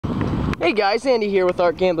Hey guys, Andy here with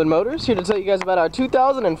Art Gamblin Motors, here to tell you guys about our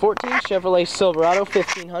 2014 Chevrolet Silverado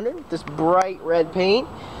 1500, this bright red paint.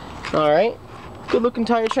 Alright, good looking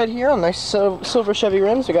tire tread here on nice silver Chevy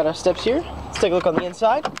rims. We got our steps here. Let's take a look on the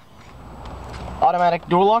inside. Automatic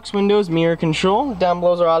door locks, windows, mirror control. Down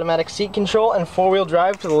below is our automatic seat control and four-wheel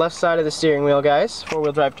drive to the left side of the steering wheel, guys.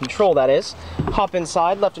 Four-wheel drive control, that is. Hop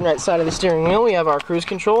inside, left and right side of the steering wheel. We have our cruise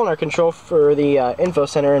control and our control for the info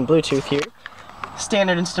center and Bluetooth here.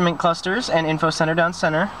 Standard instrument clusters and info center down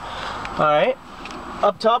center. Alright,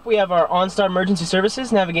 up top we have our OnStar emergency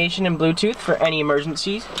services, navigation and Bluetooth for any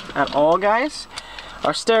emergencies at all, guys.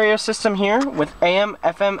 Our stereo system here with AM,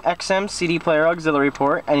 FM, XM, CD player auxiliary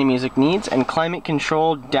port, any music needs, and climate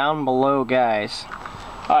control down below, guys.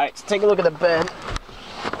 Alright, so take a look at the bed.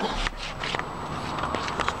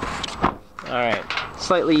 Alright,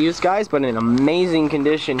 slightly used, guys, but in amazing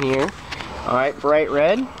condition here. Alright, bright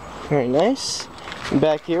red, very nice. And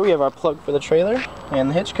back here we have our plug for the trailer and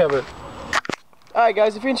the hitch cover. Alright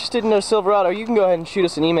guys, if you're interested in a Silverado, you can go ahead and shoot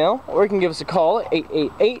us an email, or you can give us a call at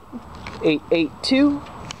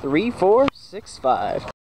 888-882-3465.